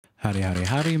Howdy, howdy,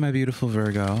 howdy, my beautiful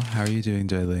Virgo. How are you doing,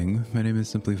 darling? My name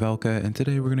is SimplyVelca, and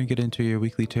today we're going to get into your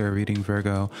weekly tarot reading,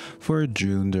 Virgo, for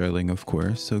June, darling, of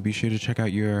course. So be sure to check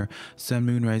out your Sun,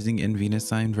 Moon, Rising, and Venus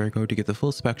sign, Virgo, to get the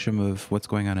full spectrum of what's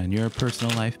going on in your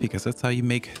personal life, because that's how you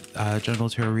make general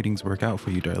tarot readings work out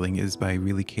for you, darling, is by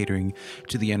really catering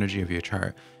to the energy of your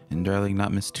chart. And darling,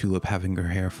 not Miss Tulip having her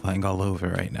hair flying all over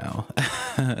right now.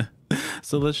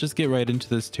 So let's just get right into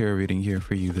this tarot reading here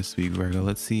for you this week, Virgo.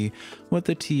 Let's see what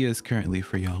the tea is currently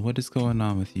for y'all. What is going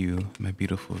on with you, my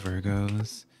beautiful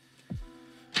Virgos?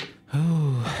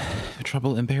 Oh,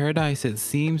 trouble in paradise, it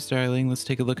seems, darling. Let's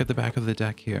take a look at the back of the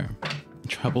deck here.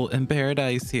 Trouble in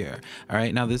paradise here. All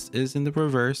right, now this is in the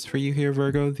reverse for you here,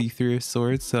 Virgo, the Three of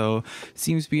Swords. So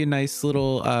seems to be a nice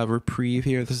little reprieve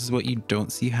here. This is what you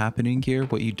don't see happening here.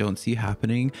 What you don't see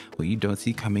happening, what you don't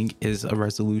see coming, is a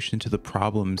resolution to the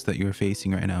problems that you're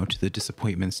facing right now, to the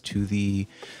disappointments, to the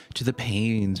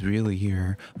pains, really,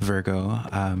 here, Virgo.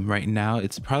 Right now,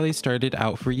 it's probably started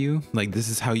out for you like this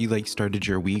is how you like started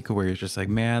your week, where you're just like,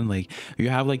 man, like you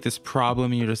have like this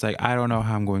problem and you're just like, I don't know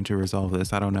how I'm going to resolve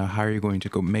this. I don't know how you're going to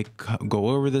go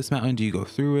over this mountain. Do you go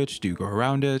through it? Do you go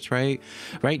around it? Right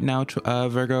now,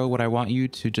 Virgo, what I want you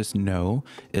to just know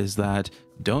is that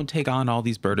don't take on all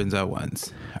these burdens at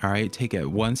once. All right, take it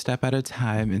one step at a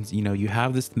time. And you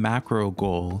have this macro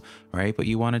goal, right? But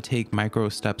you want to take micro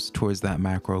steps towards that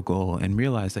macro goal and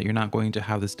realize that you're not going to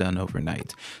have this done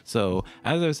overnight. So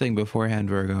as I was saying beforehand,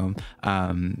 Virgo,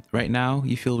 right now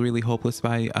you feel really hopeless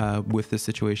with this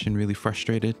situation, really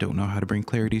frustrated, don't know how to bring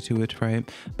clarity to it, right?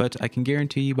 But I can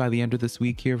guarantee you by the end of this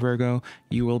week here, Virgo,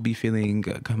 you will be feeling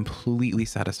completely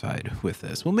satisfied with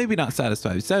this. Well, maybe not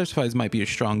satisfied. Satisfied might be a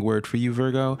strong word for you,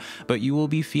 Virgo, but you will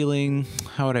be feeling,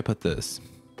 how would I put this?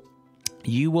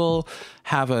 You will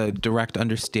have a direct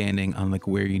understanding on like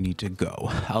where you need to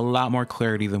go, a lot more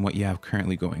clarity than what you have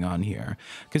currently going on here,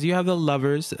 because you have the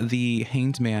Lovers, the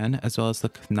Hanged Man, as well as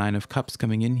the Nine of Cups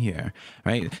coming in here,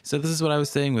 right? So this is what I was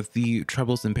saying with the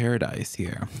troubles in paradise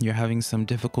here. You're having some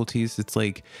difficulties. It's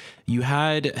like you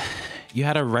had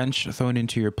a wrench thrown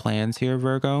into your plans here,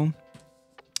 Virgo,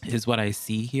 is what I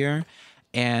see here.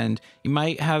 And you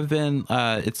might have been,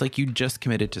 it's like you just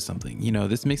committed to something.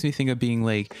 This makes me think of being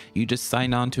like, you just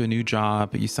signed on to a new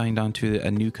job, you signed on to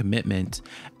a new commitment,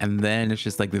 and then it's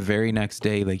just like the very next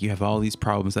day, like you have all these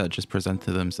problems that just present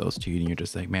themselves to you, and you're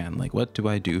just like, man, like, what do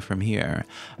I do from here?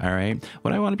 All right.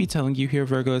 What I want to be telling you here,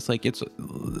 Virgo, is like,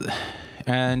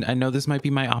 and I know this might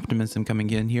be my optimism coming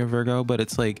in here, Virgo, but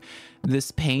it's like this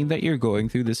pain that you're going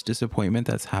through, this disappointment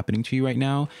that's happening to you right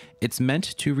now, it's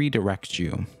meant to redirect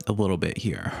you a little bit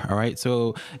here. All right.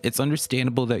 So it's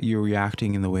understandable that you're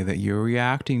reacting in the way that you're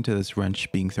reacting to this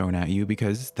wrench being thrown at you,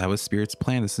 because that was Spirit's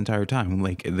plan this entire time.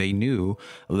 Like they knew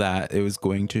that it was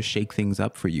going to shake things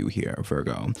up for you here,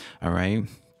 Virgo. All right.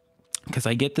 Because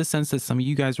I get the sense that some of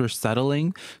you guys were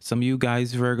settling. Some of you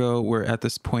guys, Virgo, were at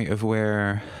this point of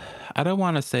where, I don't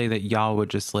want to say that y'all were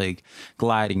just like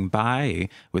gliding by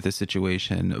with the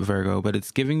situation, Virgo, but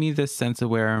it's giving me this sense of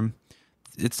where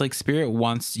it's like Spirit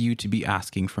wants you to be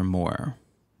asking for more.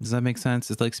 Does that make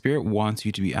sense? It's like Spirit wants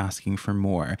you to be asking for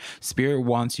more. Spirit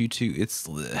wants you to, it's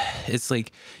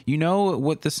like,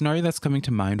 what the scenario that's coming to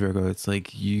mind, Virgo, it's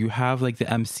like you have like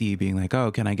the MC being like,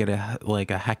 oh, can I get a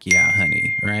heck yeah,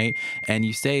 honey, right? And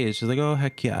you say it's just like, oh,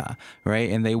 heck yeah, right?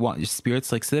 And they want,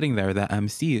 Spirit's like sitting there, that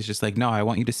MC is just like, no, I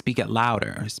want you to speak it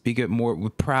louder, speak it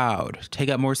more proud, take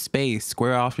up more space,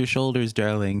 square off your shoulders,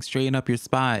 darling, straighten up your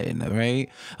spine, right?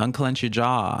 Unclench your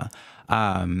jaw.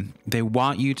 They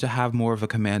want you to have more of a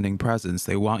commanding presence.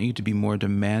 They want you to be more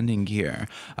demanding here,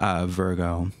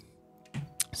 Virgo.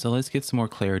 So let's get some more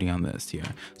clarity on this here.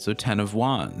 So 10 of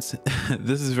Wands.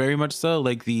 This is very much so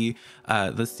like the,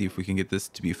 let's see if we can get this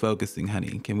to be focusing,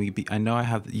 honey. Can we be, I know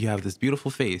you have this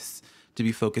beautiful face to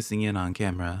be focusing in on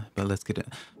camera, but let's get it.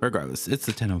 Regardless, it's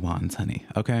the 10 of Wands, honey.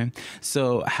 Okay.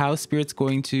 So how Spirit's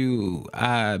going to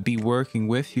be working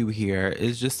with you here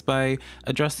is just by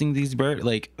addressing these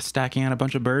like stacking on a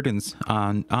bunch of burdens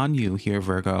on you here,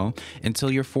 Virgo,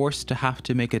 until you're forced to have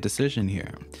to make a decision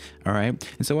here. All right.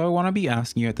 And so what I want to be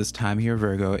asking you at this time here,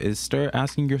 Virgo, is start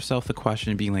asking yourself the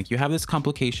question, being like, you have this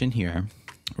complication here,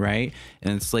 right?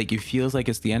 And it's like, it feels like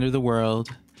it's the end of the world.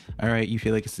 All right, you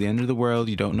feel like it's the end of the world.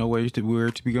 You don't know where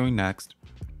to be going next.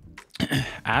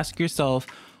 Ask yourself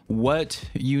what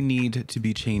you need to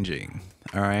be changing.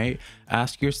 All right,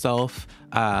 ask yourself,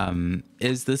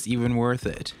 is this even worth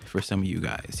it for some of you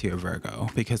guys here, Virgo?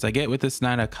 Because I get with this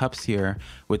Nine of Cups here,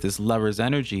 with this Lover's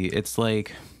energy, it's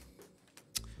like,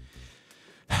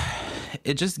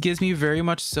 it just gives me very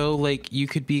much so like you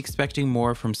could be expecting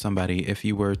more from somebody if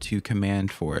you were to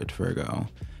command for it, Virgo.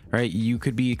 right? You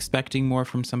could be expecting more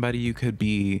from somebody. You could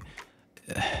be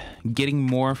getting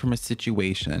more from a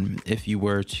situation if you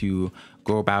were to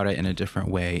go about it in a different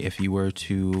way. If you were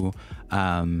to,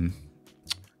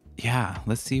 yeah,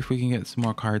 let's see if we can get some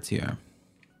more cards here.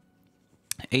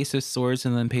 Ace of Swords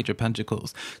and then Page of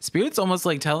Pentacles. Spirit's almost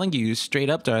like telling you straight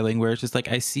up, darling, where it's just like,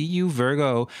 I see you,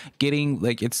 Virgo, getting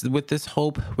like, it's with this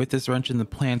hope, with this wrench in the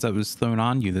plans that was thrown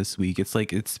on you this week. It's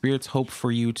like, it's Spirit's hope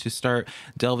for you to start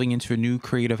delving into a new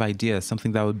creative idea,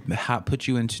 something that would put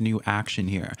you into new action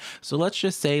here. So let's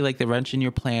just say like the wrench in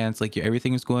your plans, like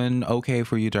everything is going okay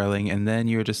for you, darling. And then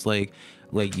you're just like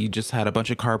you just had a bunch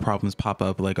of car problems pop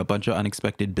up, like a bunch of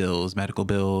unexpected bills, medical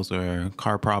bills or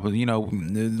car problems, you know,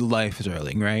 life,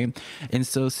 darling, right? And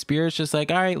so Spirit's just like,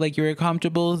 all right, like you're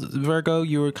comfortable, Virgo,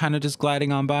 you were kind of just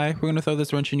gliding on by. We're going to throw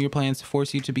this wrench in your plans,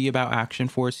 force you to be about action,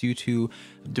 force you to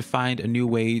find a new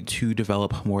way to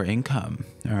develop more income,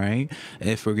 all right?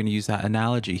 If we're going to use that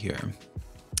analogy here.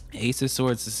 Ace of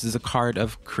Swords, this is a card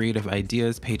of creative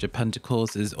ideas. Page of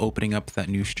Pentacles is opening up that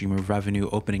new stream of revenue,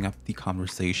 opening up the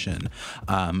conversation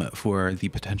for the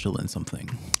potential in something.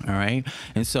 All right.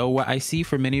 And so what I see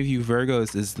for many of you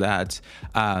Virgos is that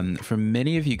for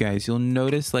many of you guys, you'll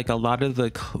notice like a lot of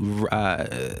the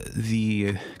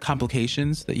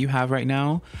complications that you have right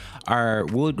now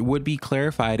would be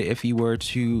clarified if you were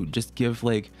to just give,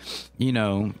 like, you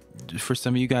know, for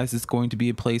some of you guys, it's going to be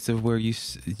a place of where you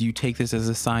take this as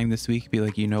a sign this week, be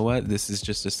like, you know what, this is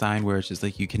just a sign where it's just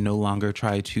like, you can no longer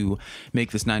try to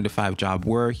make this 9-to-5 job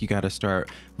work. You got to start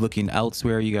looking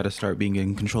elsewhere. You got to start being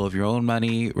in control of your own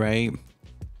money, right?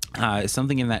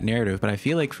 Something in that narrative. But I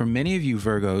feel like for many of you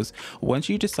Virgos, once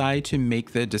you decide to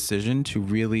make the decision to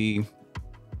really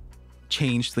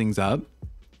change things up,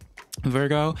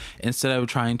 Virgo, instead of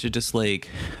trying to just like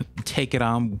take it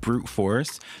on brute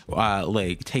force,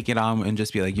 like take it on and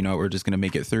just be like, you know, we're just gonna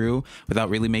make it through without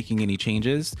really making any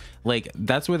changes, like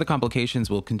that's where the complications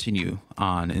will continue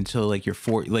on until like your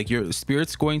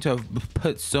Spirit's going to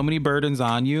put so many burdens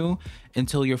on you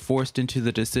until you're forced into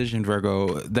the decision,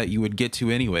 Virgo, that you would get to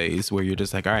anyways, where you're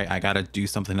just like, all right, I gotta do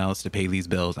something else to pay these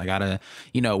bills. I gotta,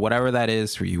 you know, whatever that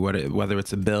is for you, whether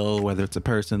it's a bill, whether it's a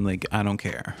person, like, I don't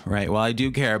care, right? Well, I do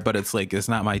care, but it's like, it's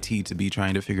not my tea to be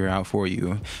trying to figure out for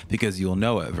you, because you'll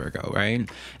know it, Virgo, right?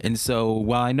 And so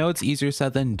while I know it's easier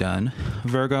said than done,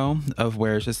 Virgo, of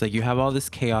where it's just like you have all this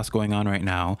chaos going on right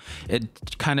now,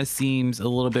 it kind of seems a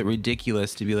little bit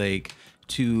ridiculous to be like,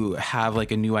 to have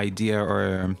like a new idea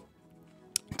or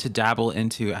to dabble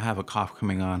into, I have a cough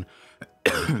coming on.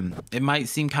 It might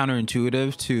seem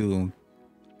counterintuitive to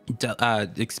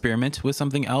experiment with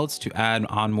something else, to add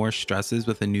on more stresses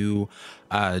with a new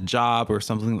job or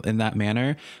something in that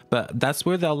manner, but that's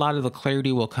where a lot of the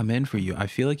clarity will come in for you. I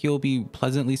feel like you'll be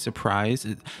pleasantly surprised.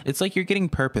 It's like you're getting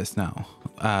purpose now,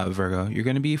 Virgo. You're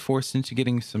going to be forced into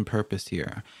getting some purpose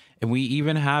here. And we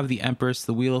even have the Empress,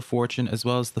 the Wheel of Fortune, as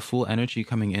well as the Fool energy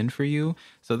coming in for you.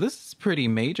 So this is pretty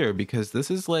major, because this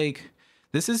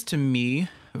is to me,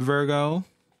 Virgo,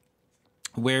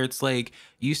 where it's like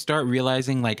you start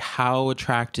realizing like how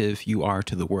attractive you are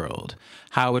to the world,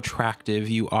 how attractive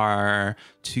you are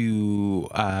to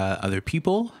other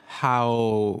people,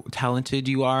 how talented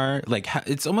you are. Like,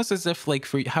 it's almost as if, like,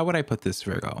 how would I put this,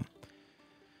 Virgo?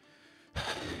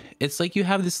 It's like you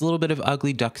have this little bit of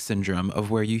ugly duck syndrome, of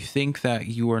where you think that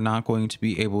you are not going to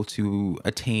be able to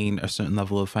attain a certain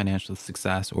level of financial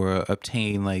success, or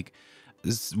obtain like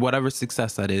whatever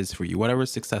success that is for you, whatever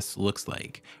success looks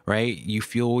like, right? You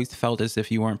always felt as if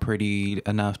you weren't pretty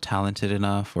enough, talented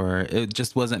enough, or it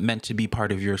just wasn't meant to be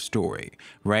part of your story,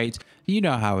 right? You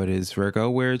know how it is, Virgo,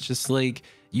 where it's just like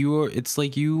it's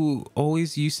like you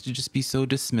always used to just be so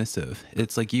dismissive.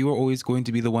 It's like you were always going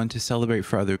to be the one to celebrate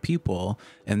for other people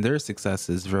and their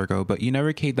successes, Virgo, but you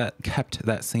never kept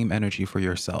that same energy for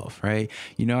yourself, right?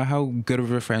 You know how good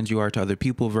of a friend you are to other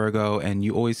people, Virgo, and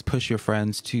you always push your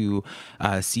friends to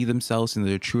see themselves in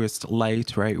their truest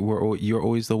light, right? You're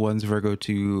always the ones, Virgo,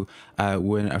 to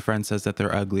when a friend says that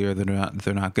they're ugly or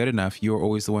they're not good enough, you're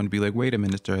always the one to be like, wait a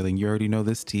minute, darling, you already know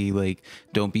this tea. Like,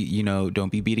 don't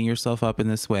be beating yourself up in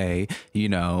this way, you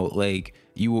know, like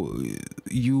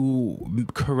you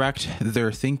correct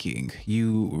their thinking,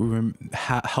 you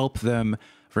help them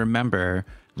remember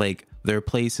like their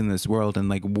place in this world and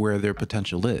like where their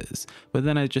potential is. But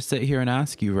then I just sit here and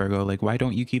ask you, Virgo, like, why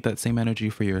don't you keep that same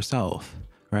energy for yourself?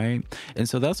 Right? And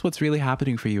so that's what's really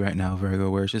happening for you right now,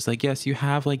 Virgo, where it's just like, yes, you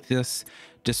have like this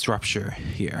disruption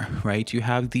here, right? You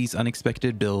have these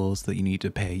unexpected bills that you need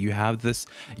to pay. You have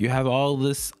all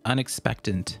this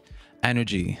unexpected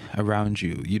energy around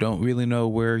you. You don't really know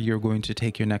where you're going to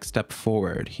take your next step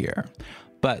forward here.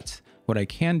 But what I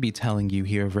can be telling you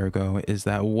here, Virgo, is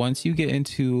that once you get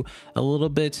into a little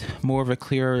bit more of a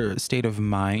clearer state of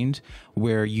mind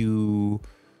where you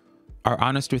are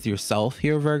honest with yourself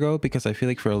here, Virgo, because I feel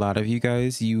like for a lot of you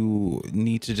guys, you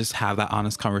need to just have that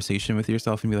honest conversation with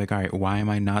yourself and be like, all right, why am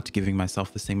I not giving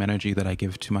myself the same energy that I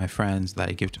give to my friends, that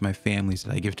I give to my families,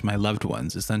 that I give to my loved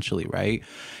ones, essentially, right?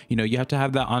 You know, you have to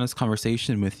have that honest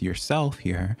conversation with yourself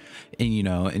here. And, you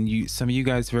know, and some of you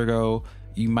guys, Virgo,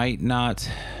 you might not,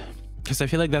 because I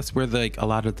feel like that's where a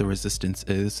lot of the resistance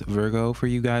is, Virgo, for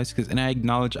you guys. And I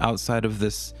acknowledge outside of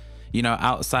this, you know,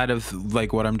 outside of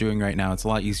like what I'm doing right now, it's a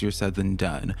lot easier said than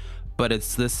done. But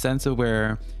it's this sense of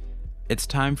where it's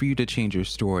time for you to change your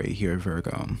story here,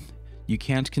 Virgo. You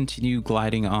can't continue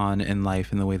gliding on in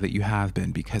life in the way that you have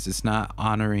been, because it's not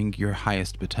honoring your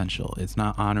highest potential. It's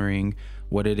not honoring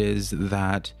what it is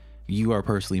that you are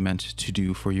personally meant to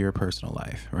do for your personal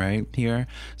life, right here.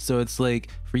 So it's like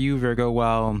for you, Virgo,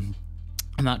 well,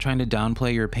 I'm not trying to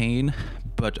downplay your pain,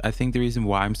 but I think the reason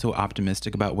why I'm so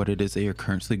optimistic about what it is that you're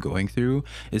currently going through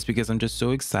is because I'm just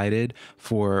so excited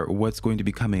for what's going to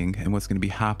be coming and what's going to be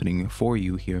happening for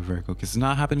you here, Virgo, because it's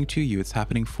not happening to you, it's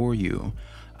happening for you,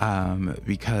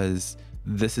 because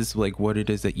this is like what it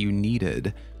is that you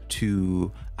needed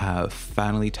to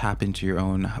finally tap into your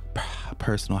own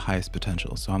personal highest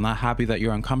potential. So I'm not happy that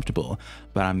you're uncomfortable,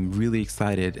 but I'm really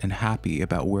excited and happy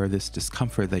about where this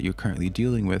discomfort that you're currently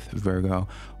dealing with, Virgo,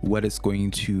 what it's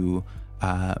going to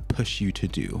push you to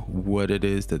do, what it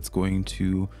is that's going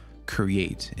to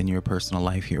create in your personal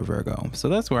life here, Virgo. So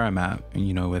that's where I'm at,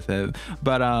 you know, with it.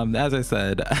 But as I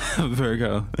said,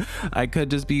 Virgo, I could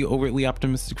just be overtly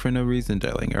optimistic for no reason,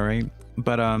 darling. All right.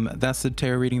 But that's the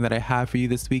tarot reading that I have for you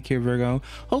this week here, Virgo.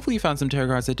 Hopefully you found some tarot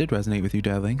cards that did resonate with you,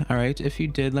 darling. All right, if you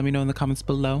did, let me know in the comments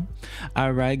below.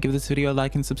 All right, give this video a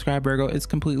like and subscribe, Virgo. It's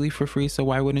completely for free, so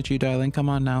why wouldn't you, darling? Come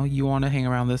on now, you want to hang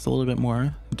around this a little bit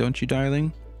more, don't you,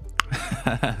 darling?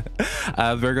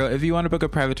 Virgo, if you want to book a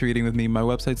private reading with me, my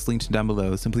website's linked down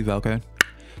below,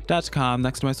 SimplyVelca.com.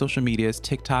 Next to my social medias,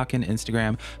 TikTok and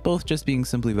Instagram, both just being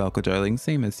SimplyVelca, darling,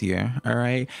 same as here. All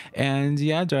right, and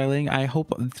yeah, darling, I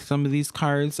hope some of these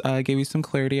cards gave you some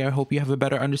clarity. I hope you have a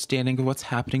better understanding of what's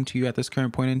happening to you at this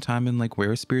current point in time and like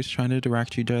where spirit's trying to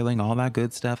direct you, darling, all that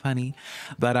good stuff, honey.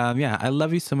 But yeah, I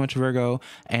love you so much, Virgo,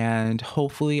 and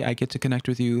hopefully I get to connect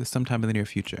with you sometime in the near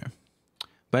future.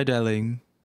 Bye, darling.